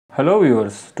Hello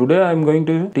viewers, today I am going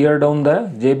to tear down the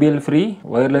JBL free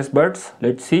wireless buds.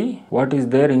 Let's see what is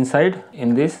there inside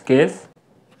in this case.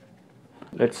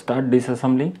 Let's start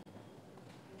disassembling.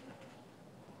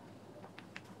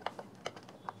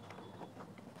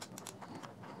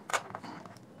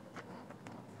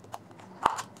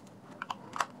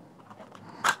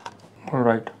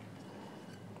 Alright,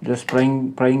 just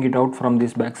prying it out from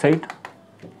this back side.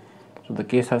 So the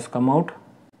case has come out.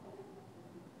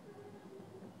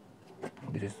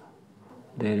 This is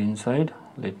there inside.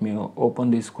 Let me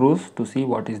open these screws to see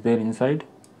what is there inside.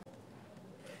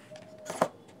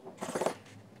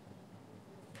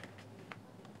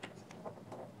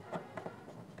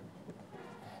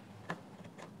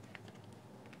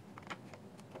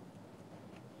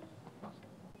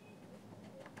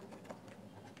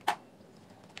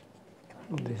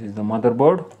 This is the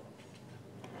motherboard.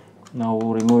 Now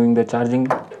removing the charging.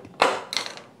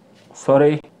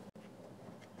 Sorry.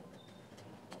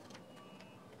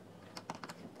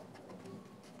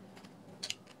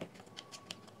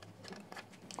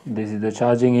 This is the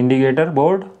charging indicator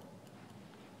board.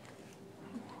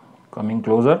 Coming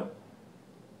closer.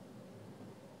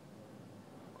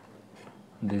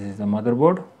 This is the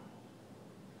motherboard.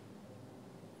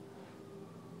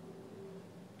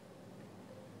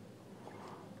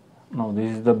 Now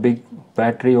this is the big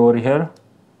battery over here.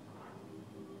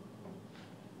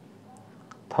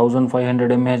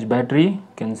 1500 mAh battery. You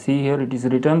can see here it is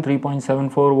written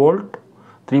 3.74 volt,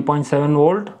 3.7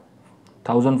 volt,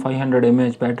 1500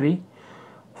 mAh battery,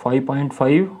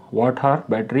 5.5 watt-hour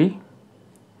battery.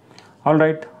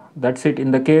 Alright, that's it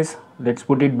in the case. Let's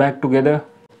put it back together.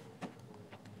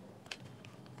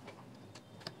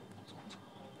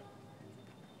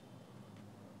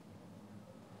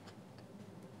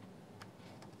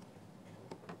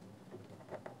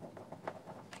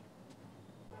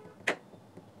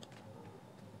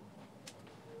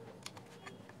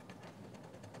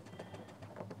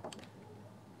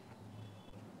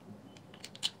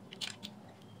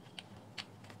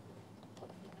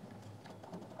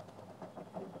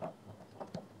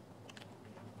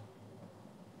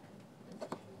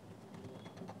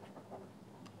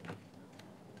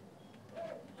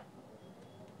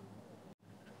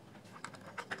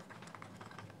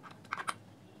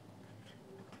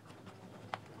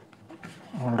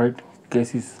 Alright,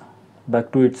 case is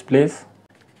back to its place.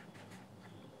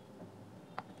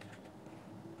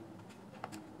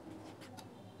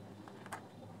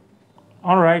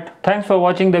 Alright, thanks for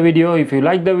watching the video. If you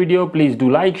like the video, please do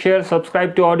like, share,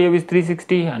 subscribe to AudioWiz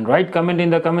 360 and write comment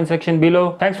in the comment section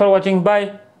below. Thanks for watching.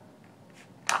 Bye.